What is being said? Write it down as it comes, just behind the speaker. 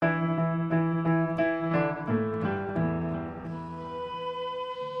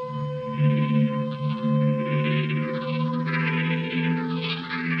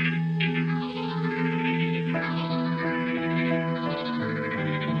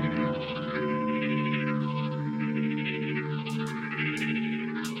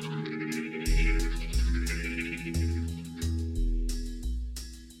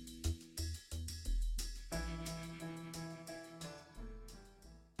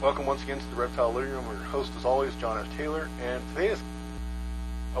Welcome once again to the Reptile Living Room. Your host, as always, John F. Taylor. And today is,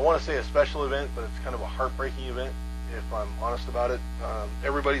 I want to say a special event, but it's kind of a heartbreaking event, if I'm honest about it.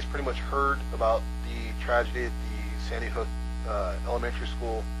 Everybody's pretty much heard about the tragedy at the Sandy Hook Elementary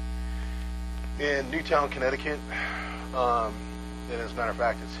School in Newtown, Connecticut. And as a matter of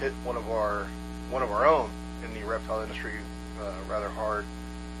fact, it's hit one of our own in the reptile industry rather hard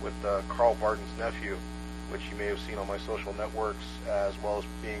with Carl Barton's nephew, which you may have seen on my social networks, as well as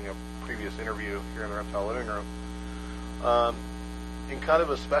being a previous interview here in the Reptile Living Room. In kind of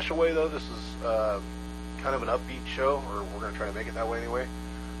a special way, though, this is kind of an upbeat show, or we're going to try to make it that way anyway.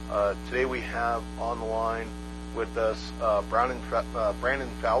 Today we have on the line with us Brandon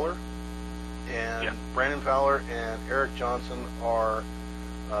Fowler. And Brandon Fowler and Eric Johnson are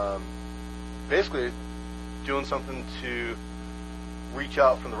basically doing something to reach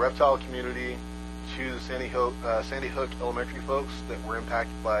out from the reptile community to the Sandy Hook Elementary folks that were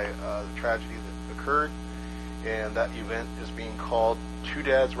impacted by the tragedy that occurred. And that event is being called Two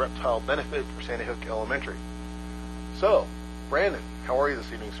Dads Reptile Benefit for Sandy Hook Elementary. So, Brandon, how are you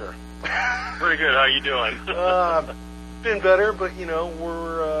this evening, sir? Pretty good. How you doing? Been better, but you know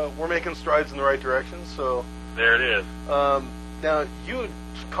we're making strides in the right direction. So there it is. Now you had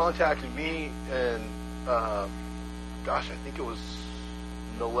contacted me, and gosh, I think it was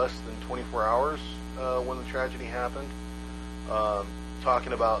no less than 24 hours when the tragedy happened,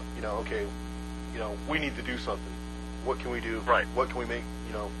 talking about okay, we need to do something. What can we do? Right. What can we make?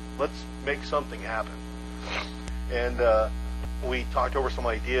 Let's make something happen. And we talked over some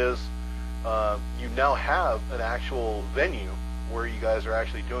ideas. You now have an actual venue where you guys are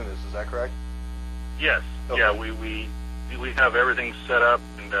actually doing this. Is that correct? Yes. Okay. Yeah. We have everything set up,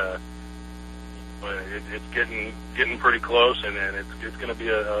 and it's getting pretty close, and it's going to be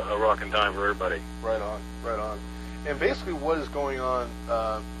a rocking time for everybody. Right on. Right on. And basically, what is going on?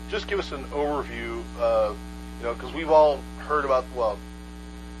 Just give us an overview of because we've all heard about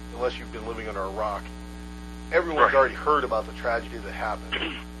unless you've been living under a rock, everyone's already heard about the tragedy that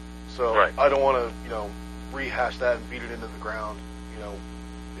happened. So I don't want to, rehash that and beat it into the ground.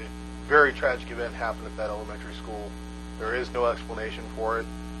 Very tragic event happened at that elementary school. There is no explanation for it.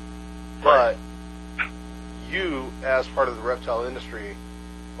 But you, as part of the reptile industry,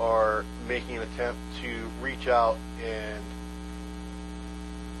 are making an attempt to reach out and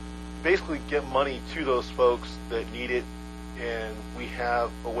basically get money to those folks that need it, and we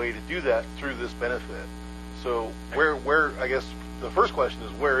have a way to do that through this benefit. So where I guess the first question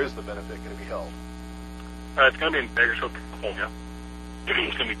is, where is the benefit going to be held? It's going to be in Bakersfield, California.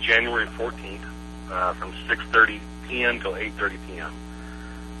 It's going to be January 14th from 6:30 p.m. till 8:30 p.m.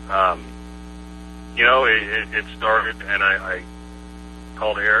 It started, and I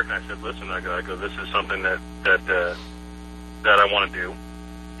called Eric and I said, listen, I go, this is something that I want to do,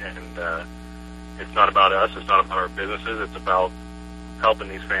 and it's not about us, it's not about our businesses, it's about helping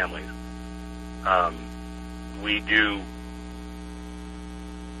these families. We do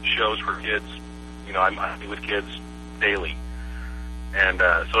shows for kids. I meet with kids daily, and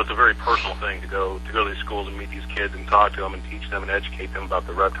so it's a very personal thing to go to these schools and meet these kids and talk to them and teach them and educate them about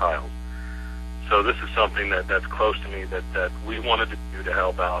the reptiles. So this is something that's close to me that we wanted to do to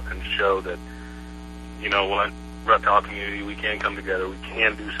help out and show that what reptile community, we can come together, we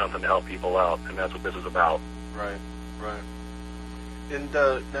can do something to help people out, and that's what this is about. Right. And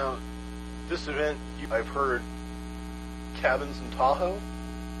now this event, I've heard cabins in Tahoe.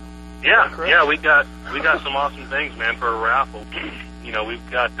 Yeah, we got some awesome things, man, for a raffle. We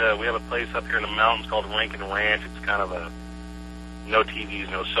have a place up here in the mountains called Rankin Ranch. It's kind of a no TVs,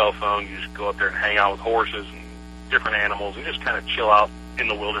 no cell phone. You just go up there and hang out with horses and different animals and just kind of chill out in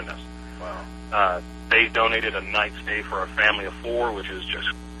the wilderness. Wow. They donated a night stay for a family of 4, which is just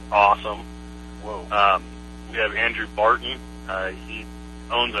awesome. Whoa. We have Andrew Barton. He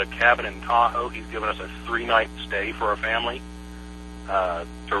owns a cabin in Tahoe. He's given us a 3-night stay for a family to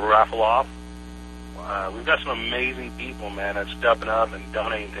raffle off. Wow. We've got some amazing people, man, that's stepping up and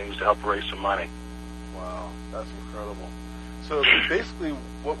donating things to help raise some money. Wow, that's incredible. So basically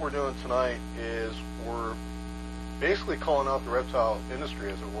what we're doing tonight is we're basically calling out the reptile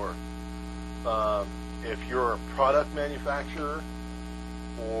industry, as it were. If you're a product manufacturer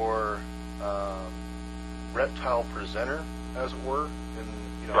or reptile presenter, as it were, in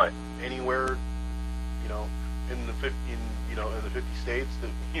anywhere, in the 50 states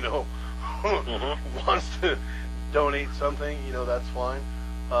that wants to donate something, that's fine.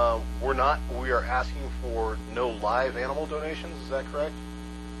 We are asking for no live animal donations. Is that correct?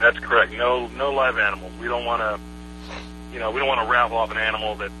 That's correct. No live animals. We don't want to. We don't want to raffle off an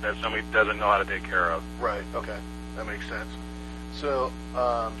animal that somebody doesn't know how to take care of. Right. Okay, that makes sense. So,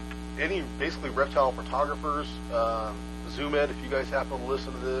 any basically reptile photographers, Zoom Ed, if you guys happen to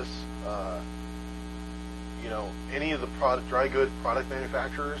listen to this, any of the dry good product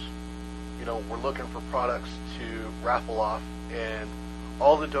manufacturers, we're looking for products to raffle off, and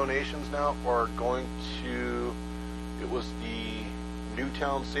all the donations now are going to, it was the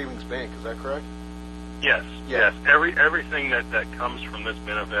Newtown Savings Bank, is that correct? Yes, Yeah. yes. Everything that comes from this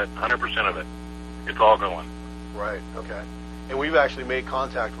benefit, 100% of it, it's all going. Right, okay. And we've actually made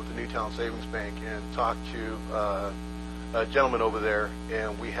contact with the Newtown Savings Bank and talked to a gentleman over there,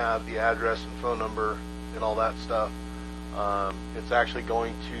 and we have the address and phone number and all that stuff. It's actually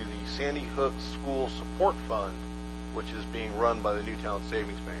going to the Sandy Hook School Support Fund, which is being run by the Newtown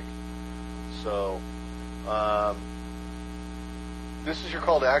Savings Bank. So, this is your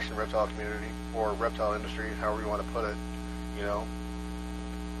call to action, reptile community, or reptile industry, however you want to put it.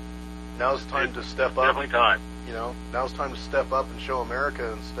 Now's the time to step up. Definitely time. Now's time to step up and show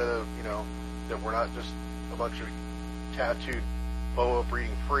America, instead of, that we're not just a bunch of tattooed boa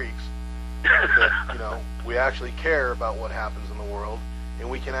breeding freaks. That, we actually care about what happens in the world, and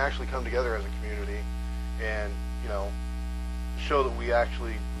we can actually come together as a community and, show that we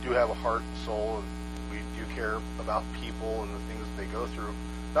actually do have a heart and soul, and we do care about people and the things that they go through.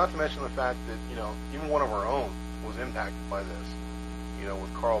 Not to mention the fact that, even one of our own was impacted by this,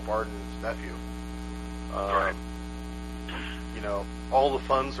 with Carl Barden's nephew. Right. All the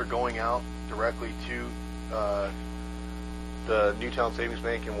funds are going out directly to the Newtown Savings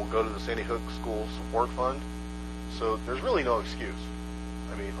Bank, and will go to the Sandy Hook School Support Fund. So there's really no excuse.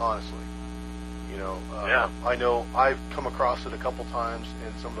 I mean, honestly. Yeah. I know I've come across it a couple times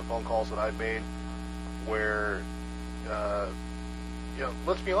in some of the phone calls that I've made where,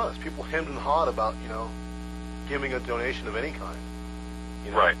 let's be honest, people hemmed and hawed about, giving a donation of any kind.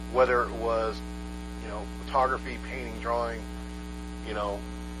 Right. Whether it was, photography, painting, drawing,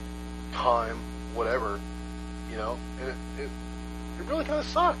 time, whatever, and it really kind of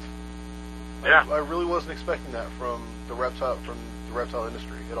sucked. Yeah. I really wasn't expecting that from the reptile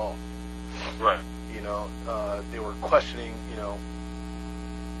industry at all. Right. They were questioning,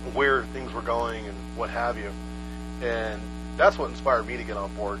 where things were going and what have you, and that's what inspired me to get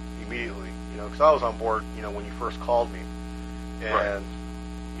on board immediately. Because I was on board, when you first called me, and Right.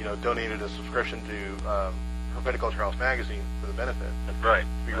 Donated a subscription to Herpetoculture House magazine for the benefit. That's right.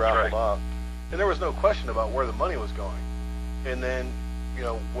 To be That's raffled right. off. And there was no question about where the money was going. And then,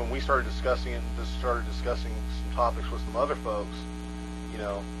 when we started discussing it, and just started discussing some topics with some other folks,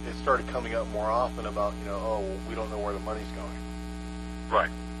 it started coming up more often about, oh, well, we don't know where the money's going. Right.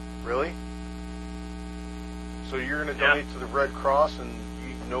 Really? So you're going to Yeah. donate to the Red Cross, and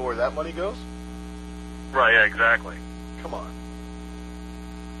you know where that money goes? Right, yeah, exactly. Come on.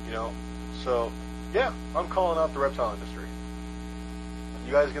 So, yeah, I'm calling out the reptile industry.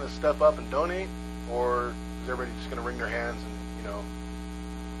 You guys going to step up and donate, or is everybody just going to wring their hands and,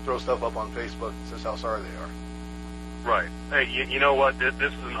 throw stuff up on Facebook that says how sorry they are? Right. Hey, you know what? This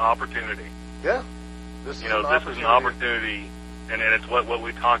is an opportunity. Yeah. This is This is an opportunity, and it's what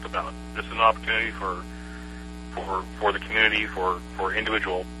we talked about. This is an opportunity for the community, for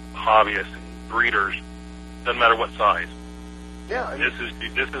individual hobbyists and breeders. Doesn't matter what size. Yeah. I mean,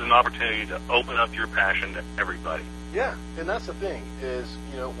 This is an opportunity to open up your passion to everybody. yeah, and that's the thing is,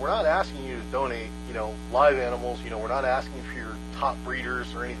 we're not asking you to donate, live animals. We're not asking for your top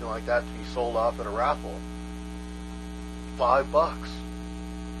breeders or anything like that to be sold off at a raffle. $5,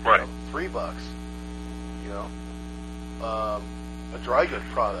 Right. $3, a dry good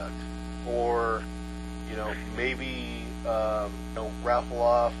product, or maybe raffle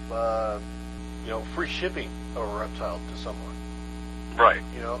off free shipping of a reptile to someone. Right.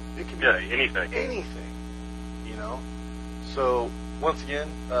 It can be Yeah, anything. anything. So once again,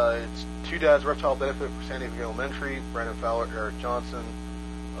 it's Two Dads Reptile Benefit for Sandy Hook Elementary, Brandon Fowler, Eric Johnson.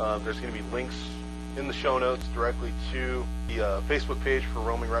 There's going to be links in the show notes directly to the Facebook page for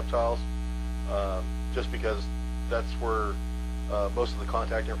Roaming Reptiles, just because that's where most of the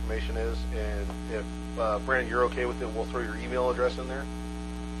contact information is. And if Brandon, you're okay with it, we'll throw your email address in there.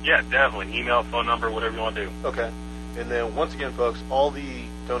 Yeah, definitely. Email, phone number, whatever you want to do. Okay. And then once again, folks, all the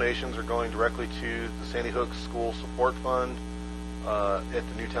donations are going directly to the Sandy Hook School Support Fund at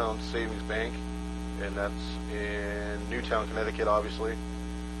the Newtown Savings Bank, and that's in Newtown, Connecticut, obviously.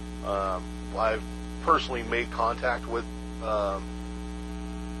 I've personally made contact with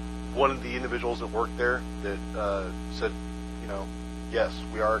one of the individuals that worked there that said, yes,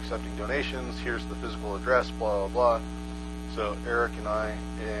 we are accepting donations. Here's the physical address, blah, blah, blah. So Eric and I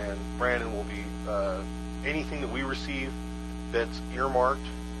and Brandon will be, anything that we receive that's earmarked,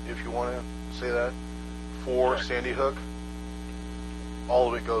 if you want to say that, for Right. Sandy Hook, all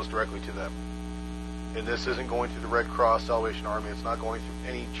of it goes directly to them. And this isn't going to the Red Cross, Salvation Army. It's not going to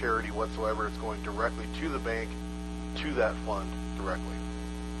any charity whatsoever. It's going directly to the bank, to that fund directly.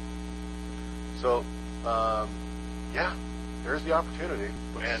 So, yeah, there's the opportunity.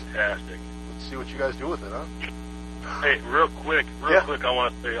 Fantastic. Let's see what you guys do with it, huh? Hey, real quick, I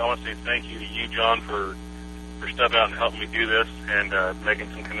want to say thank you to you, John, for stepping out and helping me do this and making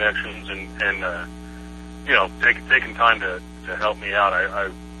some connections and you know, taking time to help me out. I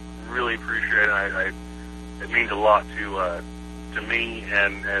really appreciate it. It means a lot to me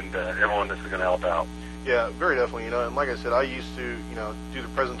and everyone that's going to help out. Yeah, very definitely. You know, and like I said, I used to, you know, do the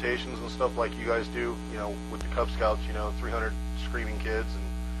presentations and stuff like you guys do. You know, with the Cub Scouts. You know, 300 screaming kids,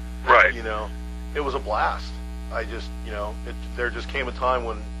 and right. You know, it was a blast. I just, you know, there just came a time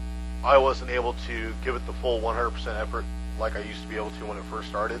when I wasn't able to give it the full 100% effort like I used to be able to when it first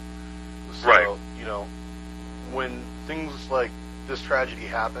started. So, right. You know, when things like this tragedy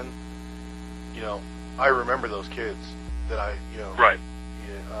happened, you know, I remember those kids that you know. Right.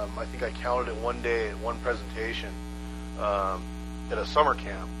 I think I counted it one day at one presentation at a summer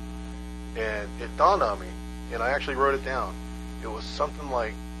camp, and it dawned on me, and I actually wrote it down. It was something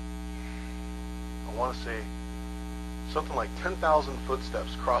like, I want to say, something like 10,000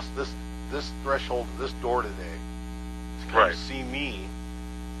 footsteps crossed this threshold of this door today to come right. see me,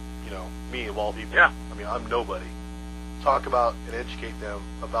 you know, me of all people. Yeah. I mean, I'm nobody. Talk about and educate them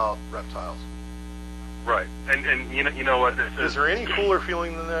about reptiles. Right, and you know what? Is there any cooler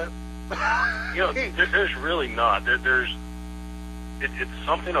feeling than that? You know, there's really not. It's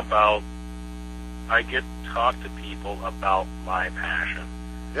something about, I get to talk to people about my passion.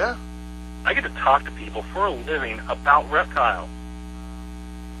 Yeah. I get to talk to people for a living about reptiles.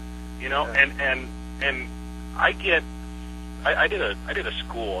 You know, yeah. and I did a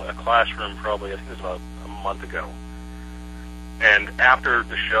school, a classroom probably, I think it was about a month ago. And after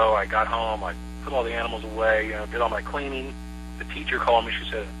the show, I got home, I put all the animals away, you know, did all my cleaning. The teacher called me. She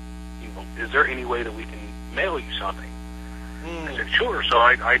said, you know, is there any way that we can mail you something? I said, sure. So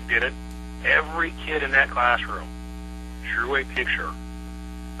I did it. Every kid in that classroom drew a picture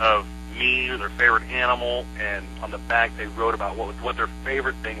of me or their favorite animal, and on the back they wrote about what their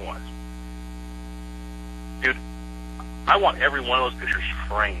favorite thing was. Dude, I want every one of those pictures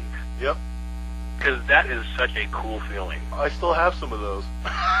framed. Yep. Because that is such a cool feeling. I still have some of those.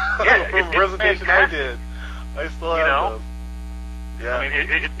 Yeah, from a presentation I did. I still have those. Yeah. I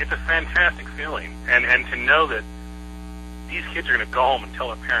mean, it's a fantastic feeling. And to know that these kids are going to go home and tell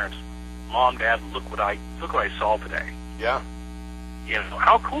their parents, Mom, Dad, look what I saw today. Yeah. You know,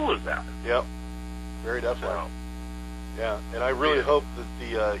 how cool is that? Yep. Very definitely. So, yeah. And I really hope that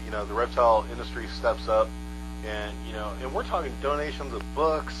the you know, the reptile industry steps up, and you know, and we're talking donations of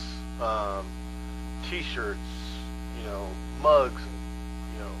books, T-shirts, you know, mugs,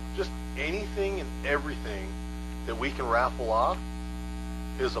 and, you know, just anything and everything that we can raffle off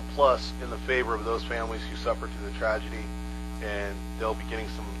is a plus in the favor of those families who suffered through the tragedy, and they'll be getting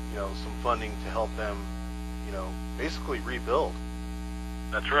some, you know, some funding to help them, you know, basically rebuild.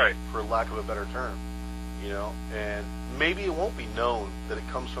 that's right. For lack of a better term, you know, and maybe it won't be known that it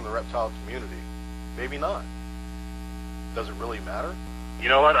comes from the reptile community. Maybe not. Does it really matter? You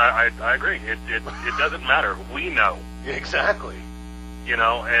know what? I agree. It doesn't matter. We know. Exactly. You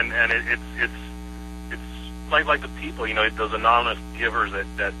know, and it's like the people, you know, those anonymous givers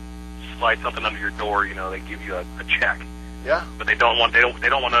that slide something under your door. You know, they give you a check. Yeah. But they don't want to know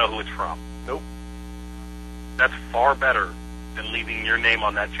who it's from. Nope. That's far better than leaving your name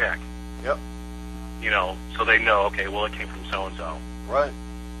on that check. Yep. You know, so they know, okay, well, it came from so and so. Right.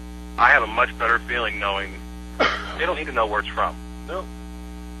 I have a much better feeling knowing they don't need to know where it's from. No.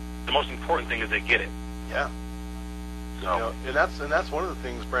 The most important thing is they get it. Yeah. So, you know, and that's one of the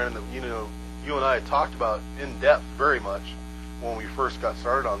things, Brandon, that, you know, you and I had talked about in depth very much when we first got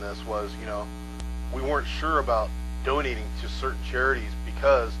started on this was, you know, we weren't sure about donating to certain charities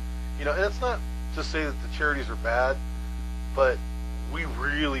because, you know, and it's not to say that the charities are bad, but we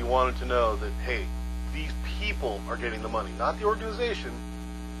really wanted to know that, hey, these people are getting the money, not the organization,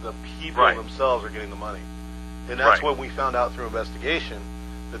 the people right. themselves are getting the money. And that's right. when we found out through investigation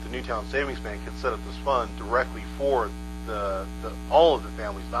that the Newtown Savings Bank had set up this fund directly for the all of the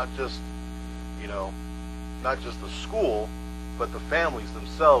families, not just, you know, not just the school, but the families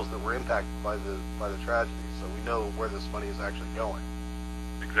themselves that were impacted by the tragedy. So we know where this money is actually going.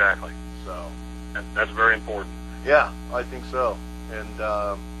 Exactly. So that's very important. Yeah, I think so. And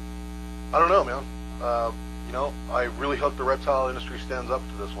I don't know, man. You know, I really hope the reptile industry stands up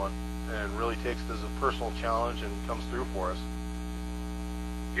to this one and really takes it as a personal challenge and comes through for us.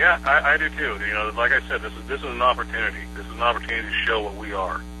 Yeah, I do too. You know, like I said, this is an opportunity. This is an opportunity to show what we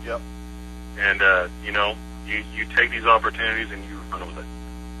are. Yep. And you know, you take these opportunities and you run with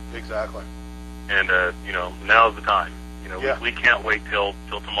it. Exactly. And you know, now's the time. You know, Yeah. we can't wait till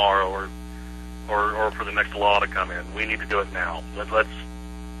tomorrow or for the next law to come in. We need to do it now. Let's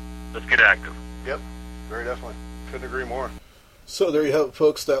get active. Yep. Very definitely. Couldn't agree more. So there you have it,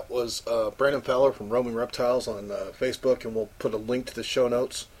 folks. That was Brandon Fowler from Roaming Reptiles on Facebook, and we'll put a link to the show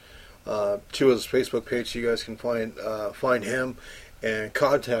notes to his Facebook page so you guys can find him and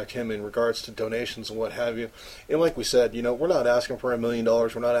contact him in regards to donations and what have you. And like we said, you know, we're not asking for $1 million.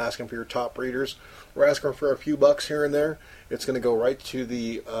 We're not asking for your top breeders. We're asking for a few bucks here and there. It's going to go right to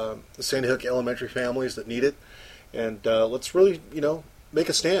the Sandy Hook elementary families that need it. And let's really, you know, make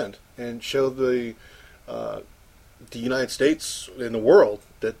a stand and show the United States and the world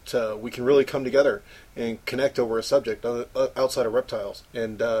that we can really come together and connect over a subject outside of reptiles.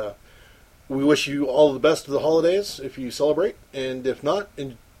 And we wish you all the best of the holidays if you celebrate, and if not,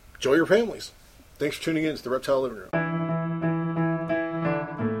 enjoy your families. Thanks for tuning in to the Reptile Living Room.